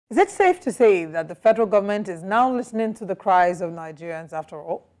Is it safe to say that the federal government is now listening to the cries of Nigerians after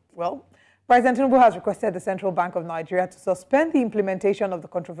all? Well, President Tinubu has requested the Central Bank of Nigeria to suspend the implementation of the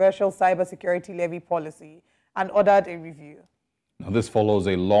controversial Cybersecurity Levy policy and ordered a review. Now, this follows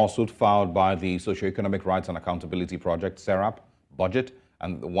a lawsuit filed by the Socio-Economic Rights and Accountability Project, SERAP, BudgIT,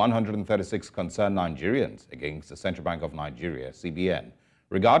 and the 136 concerned Nigerians against the Central Bank of Nigeria, CBN,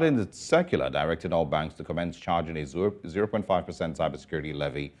 regarding its circular directing all banks to commence charging a 0.5% cybersecurity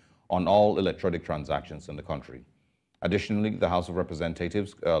levy on all electronic transactions in the country. Additionally, the House of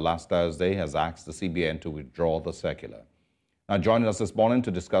Representatives last Thursday has asked the CBN to withdraw the circular. Now, joining us this morning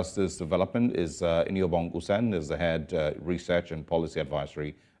to discuss this development is Iniobong Usen, is the head research and policy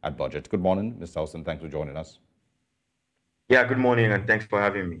advisory at BudgIT. Good morning, Mr. Usen. Thanks for joining us. Yeah, good morning, and thanks for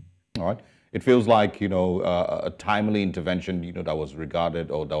having me. All right. It feels like, a timely intervention, that was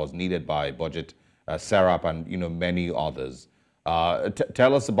regarded or that was needed by BudgIT, SERAP, and, many others.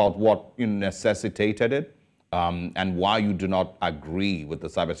 Tell us about what necessitated it and why you do not agree with the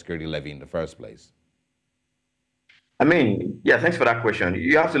cybersecurity levy in the first place. Thanks for that question.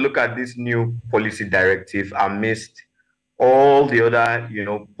 You have to look at this new policy directive amidst all the other,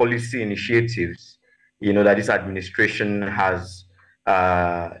 policy initiatives, that this administration has, brought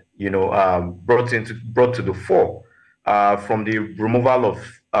to the fore, from the removal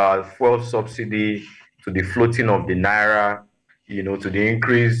of fuel subsidy to the floating of the naira, to the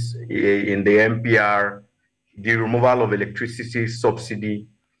increase in the MPR, the removal of electricity subsidy.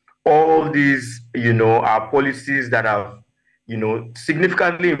 All these, are policies that have,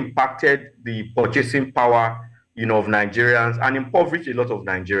 significantly impacted the purchasing power, of Nigerians and impoverished a lot of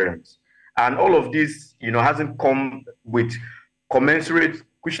Nigerians. And all of this, hasn't come with commensurate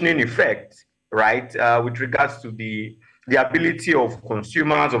cushioning effect, right, with regards to the ability of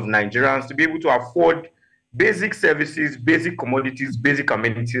consumers, of Nigerians, to be able to afford basic services, basic commodities, basic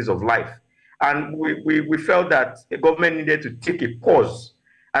amenities of life. And we felt that the government needed to take a pause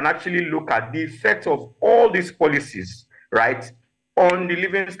and actually look at the effect of all these policies, right, on the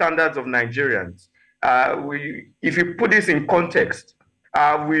living standards of Nigerians. If you put this in context,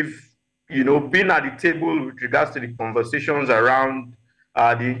 we've been at the table with regards to the conversations around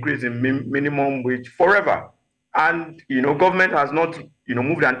the increase in minimum wage forever. And, government has not,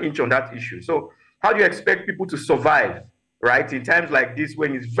 moved an inch on that issue. So how do you expect people to survive, right, in times like this,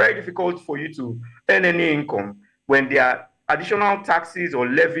 when it's very difficult for you to earn any income, when there are additional taxes or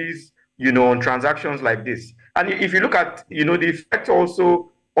levies, on transactions like this? And if you look at, the effect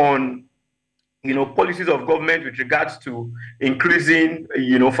also on, policies of government with regards to increasing,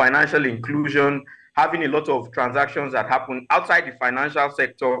 financial inclusion, having a lot of transactions that happen outside the financial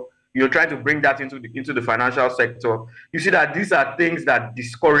sector, trying to bring that into the financial sector, you see that these are things that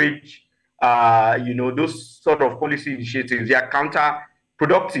discourage, those sort of policy initiatives. They are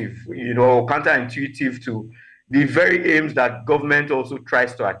counterproductive, or counterintuitive to the very aims that government also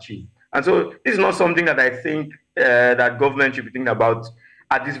tries to achieve. And so this is not something that I think that government should be thinking about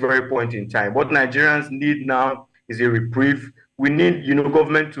at this very point in time. What Nigerians need now is a reprieve. We need,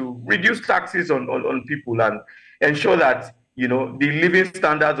 government to reduce taxes on people and ensure that, the living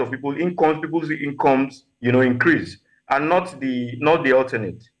standards of people's incomes, increase, and not the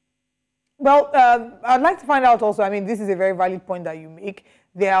alternate. Well, I'd like to find out also, this is a very valid point that you make.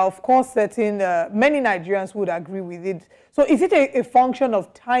 There are, of course, certain, many Nigerians would agree with it. So is it a function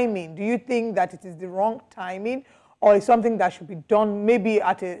of timing? Do you think that it is the wrong timing, or is something that should be done maybe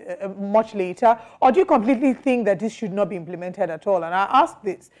at a much later? Or do you completely think that this should not be implemented at all? And I ask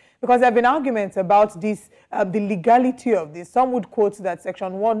this because there have been arguments about this, the legality of this. Some would quote that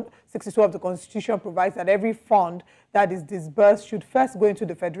Section 162 of the Constitution provides that every fund that is disbursed should first go into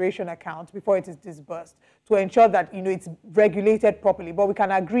the Federation account before it is disbursed to ensure that, it's regulated properly. But we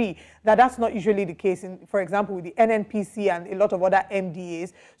can agree that that's not usually the case, for example, with the NNPC and a lot of other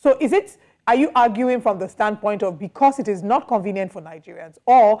MDAs. So are you arguing from the standpoint of because it is not convenient for Nigerians,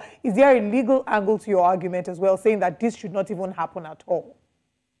 or is there a legal angle to your argument as well, saying that this should not even happen at all?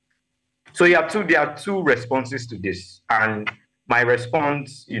 So there are two responses to this, and my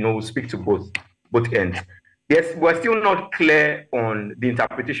response, will speak to both ends. Yes, we're still not clear on the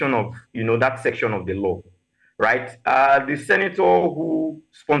interpretation of, that section of the law, right? The senator who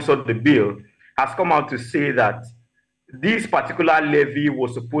sponsored the bill has come out to say that this particular levy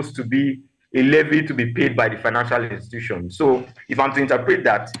was supposed to be a levy to be paid by the financial institution. So if I'm to interpret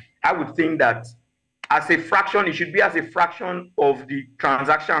that, I would think that as a fraction, it should be as a fraction of the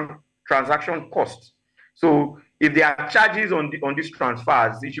transaction cost. So if there are charges on these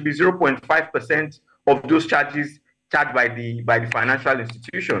transfers, it should be 0.5% of those charges charged by the financial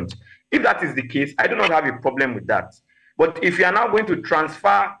institutions. If that is the case, I do not have a problem with that. But if you are now going to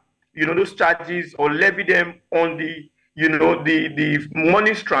transfer those charges or levy them on the, the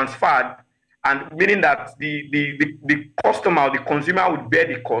monies transferred, and meaning that the customer or the consumer would bear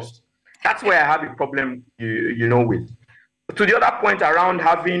the cost. That's where I have a problem, with. To the other point around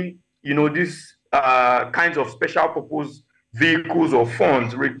having, these kinds of special purpose vehicles or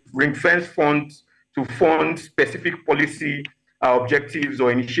funds, ring-fence funds to fund specific policy objectives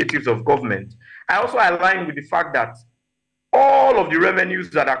or initiatives of government. I also align with the fact that all of the revenues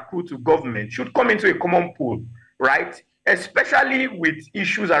that accrue to government should come into a common pool, right? Especially with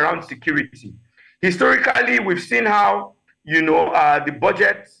issues around security. Historically, we've seen how, the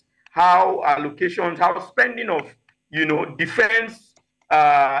budgets, how allocations, how spending of, defense,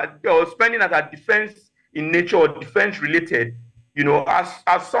 or spending that are defense in nature or defense related,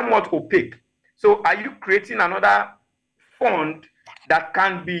 are somewhat opaque. So are you creating another fund that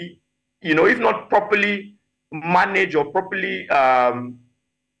can be, if not properly managed or properly,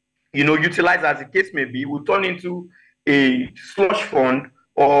 utilized as the case may be, will turn into a slush fund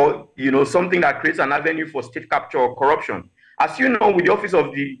or, something that creates an avenue for state capture or corruption? As you know, with the Office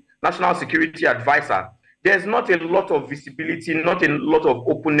of the National Security Advisor, there's not a lot of visibility, not a lot of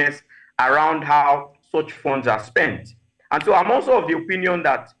openness around how such funds are spent. And so I'm also of the opinion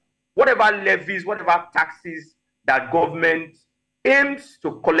that whatever levies, whatever taxes that government aims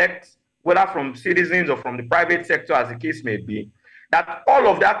to collect, whether from citizens or from the private sector, as the case may be, that all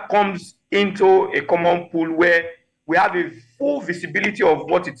of that comes into a common pool where we have a full visibility of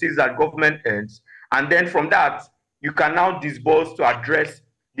what it is that government earns. And then from that, you can now disburse to address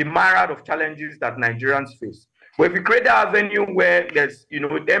the myriad of challenges that Nigerians face. But if you create that avenue where there's,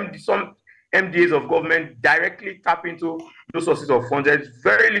 some MDAs of government directly tap into those sources of funds, there's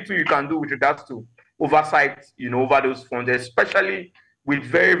very little you can do with regards to oversight, over those funds, especially with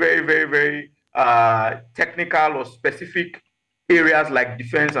very, very, very, very technical or specific areas like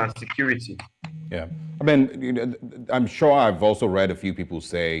defense and security. Yeah. I mean, I'm sure I've also read a few people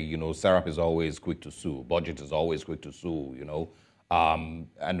say, SERAP is always quick to sue, budget is always quick to sue,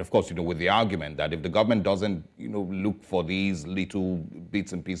 and of course, with the argument that if the government doesn't, look for these little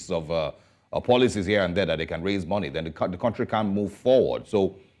bits and pieces of policies here and there that they can raise money, then the country can't move forward.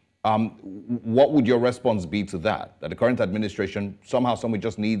 So what would your response be to that? That the current administration somehow,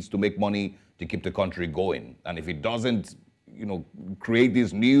 just needs to make money to keep the country going. And if it doesn't, create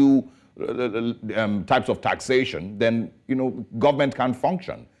these new types of taxation, then, government can't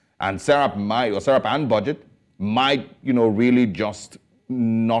function. And SERAP and budget might, really just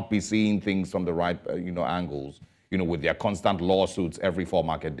not be seeing things from the right, angles, with their constant lawsuits every 4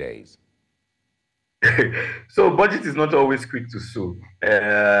 market days. So budget is not always quick to sue.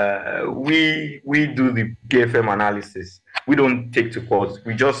 We do the KFM analysis. We don't take to court.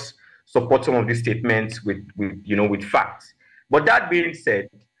 We just support some of these statements with facts. But that being said,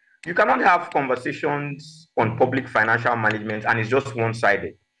 you cannot have conversations on public financial management and it's just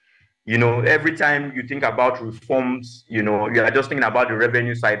one-sided. Every time you think about reforms, you are just thinking about the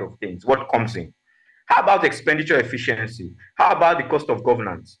revenue side of things, what comes in. How about expenditure efficiency? How about the cost of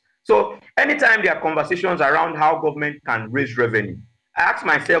governance? So anytime there are conversations around how government can raise revenue, I ask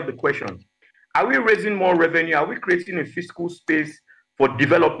myself the question, are we raising more revenue? Are we creating a fiscal space for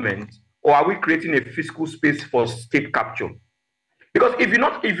development, or are we creating a fiscal space for state capture? Because if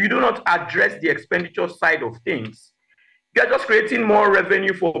you do not address the expenditure side of things, you're just creating more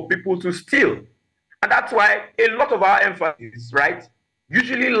revenue for people to steal. And that's why a lot of our emphasis, right,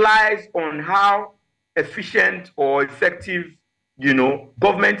 usually lies on how efficient or effective,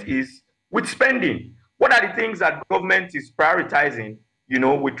 government is with spending. What are the things that government is prioritizing,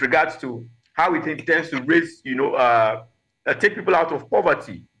 with regards to how it intends to raise, take people out of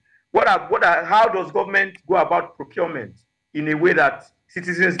poverty? How does government go about procurement in a way that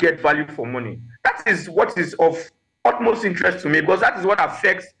citizens get value for money? That is what is of utmost interest to me, because that is what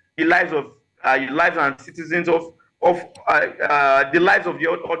affects the lives of lives and citizens of the lives of the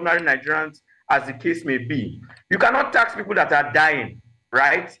ordinary Nigerians, as the case may be. You cannot tax people that are dying,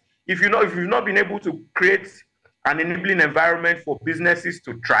 right? If you've not been able to create an enabling environment for businesses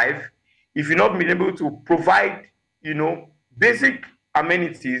to thrive, if you've not been able to provide, basic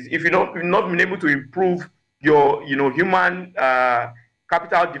amenities, if you've not been able to improve your, human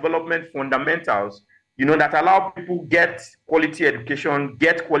capital development fundamentals, that allow people get quality education,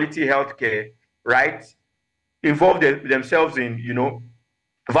 get quality healthcare, right? Involve themselves in,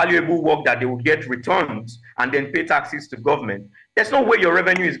 valuable work that they will get returns and then pay taxes to government. There's no way your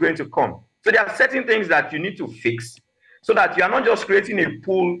revenue is going to come. So there are certain things that you need to fix so that you are not just creating a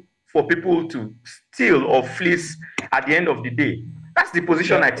pool for people to steal or fleece at the end of the day. That's the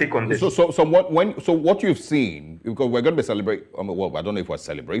position I take on this. So what you've seen, because we're going to be celebrating, well, I don't know if we're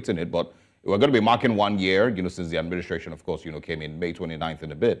celebrating it, but we're going to be marking 1 year, since the administration, of course, came in May 29th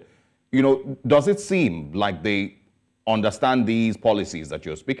in a bit. Does it seem like they understand these policies that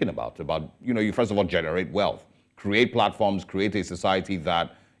you're speaking about, you first of all generate wealth, create platforms, create a society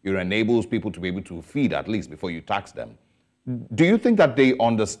that enables people to be able to feed at least before you tax them? Do you think that they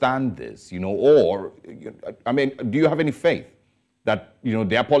understand this, or, I mean, do you have any faith that,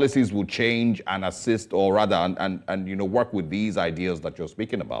 their policies will change and assist, or rather, and work with these ideas that you're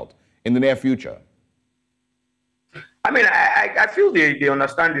speaking about in the near future? I mean, I feel they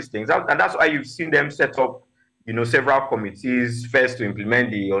understand these things, and that's why you've seen them set up, several committees, first to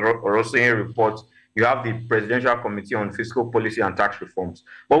implement the Orosoyen report. You have the Presidential Committee on Fiscal Policy and Tax Reforms.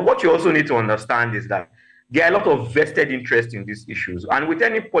 But what you also need to understand is that there are a lot of vested interest in these issues. And with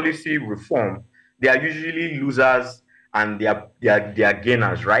any policy reform, there are usually losers and there are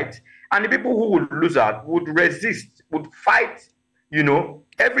gainers, right? And the people who would lose out would resist, would fight,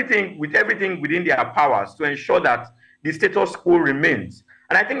 everything within their powers to ensure that the status quo remains.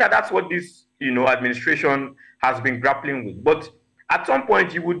 And I think that that's what this, administration has been grappling with. But at some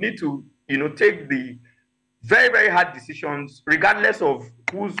point, you would need to, take the very, very hard decisions, regardless of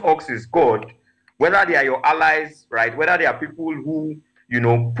whose ox is God, whether they are your allies, right? Whether they are people who,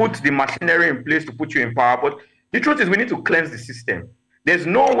 put the machinery in place to put you in power. But the truth is we need to cleanse the system. There's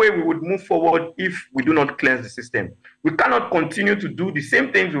no way we would move forward if we do not cleanse the system. We cannot continue to do the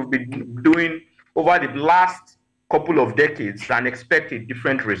same things we've been doing over the last couple of decades and expect a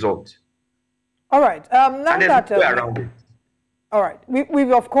different result. All right. Around it. All right.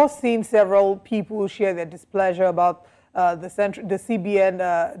 We've of course seen several people share their displeasure about the CBN,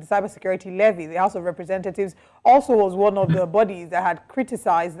 the Cybersecurity Levy. The House of Representatives also was one of the bodies that had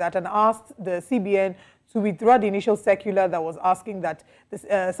criticized that and asked the CBN to withdraw the initial circular that was asking that the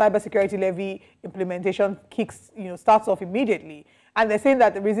Cybersecurity Levy implementation starts off immediately. And they're saying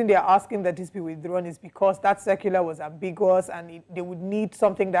that the reason they're asking that this be withdrawn is because that circular was ambiguous and they would need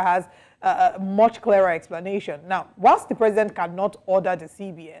something that has a much clearer explanation. Now, whilst the president cannot order the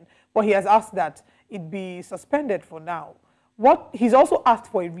CBN, but he has asked that it be suspended for now. He's also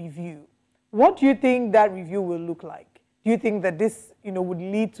asked for a review. What do you think that review will look like? Do you think that this, would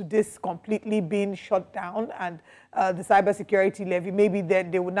lead to this completely being shut down and the cybersecurity levy? Maybe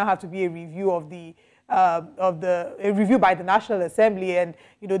then there would not have to be a review of a review by the National Assembly, and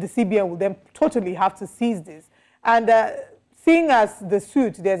the CBN will then totally have to seize this. And seeing as the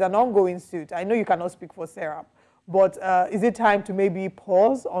suit, there's an ongoing suit. I know you cannot speak for SERAP, but is it time to maybe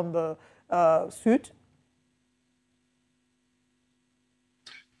pause on the suit?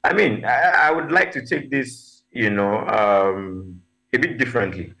 I mean, I would like to take this, a bit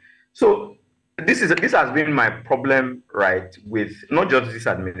differently. So this has been my problem, right, with not just this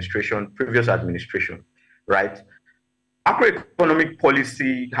administration, previous administration, right? Macroeconomic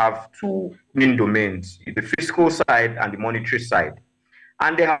policy have two main domains, the fiscal side and the monetary side.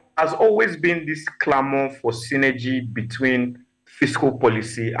 And there has always been this clamor for synergy between fiscal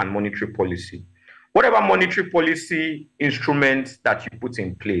policy and monetary policy. Whatever monetary policy instruments that you put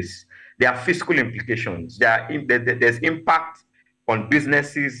in place, there are fiscal implications. There's impact on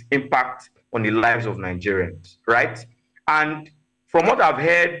businesses, impact on the lives of Nigerians, right? And from what I've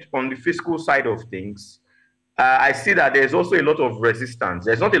heard on the fiscal side of things, I see that there's also a lot of resistance.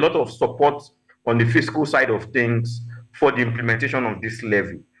 There's not a lot of support on the fiscal side of things for the implementation of this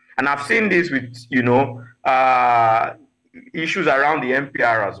levy. And I've seen this with, issues around the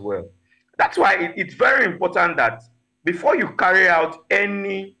NPR as well. That's why it's very important that before you carry out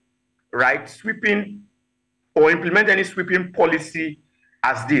any sweeping or implement any sweeping policy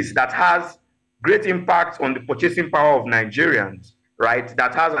as this, that has great impact on the purchasing power of Nigerians, right,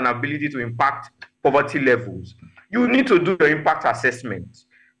 that has an ability to impact poverty levels, you need to do your impact assessment.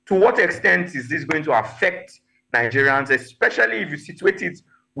 To what extent is this going to affect Nigerians, especially if you situate it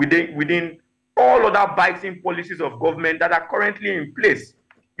within all other biting policies of government that are currently in place?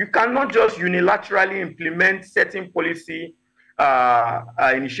 You cannot just unilaterally implement certain policy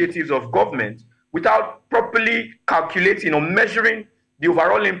initiatives of government without properly calculating or measuring the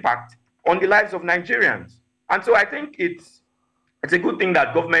overall impact on the lives of Nigerians. And so I think it's a good thing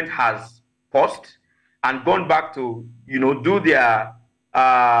that government has paused and gone back to, do their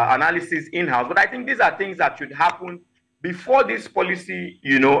analysis in-house. But I think these are things that should happen before this policy,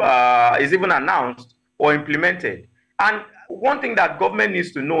 is even announced or implemented. And one thing that government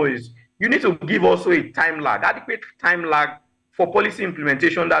needs to know is you need to give also a time lag, adequate time lag for policy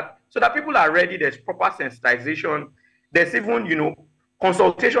implementation, so that people are ready. There's proper sensitization. There's even,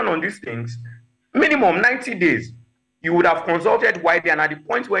 consultation on these things. Minimum 90 days. you would have consulted widely, and at the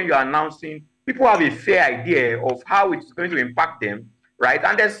point when you're announcing, people have a fair idea of how it's going to impact them, right?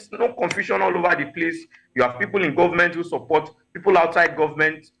 And there's no confusion all over the place. You have people in government who support, people outside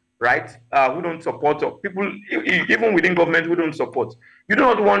government, right, who don't support, or people even within government who don't support. You do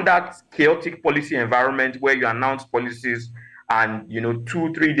not want that chaotic policy environment where you announce policies and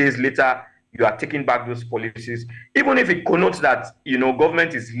 2-3 days later you are taking back those policies, even if it connotes that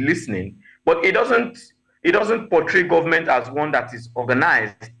government is listening, but it doesn't portray government as one that is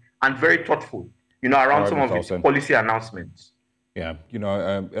organized and very thoughtful, around some of its policy announcements. Yeah,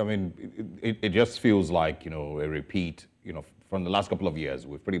 I mean, it just feels like, a repeat, from the last couple of years,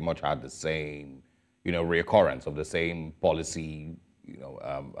 we've pretty much had the same, reoccurrence of the same policy,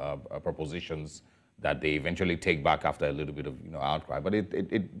 propositions that they eventually take back after a little bit of, outcry. But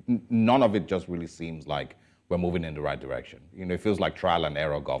none of it just really seems like we're moving in the right direction. It feels like trial and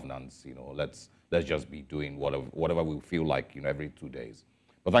error governance. Let's just be doing whatever we feel like, every 2 days.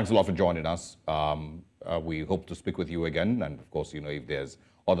 But thanks a lot for joining us. We hope to speak with you again. And of course, if there's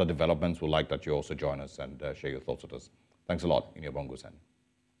other developments, we'd like that you also join us and share your thoughts with us. Thanks a lot, Iniobong Usen.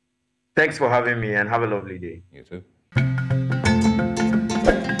 Thanks for having me, and have a lovely day. You too.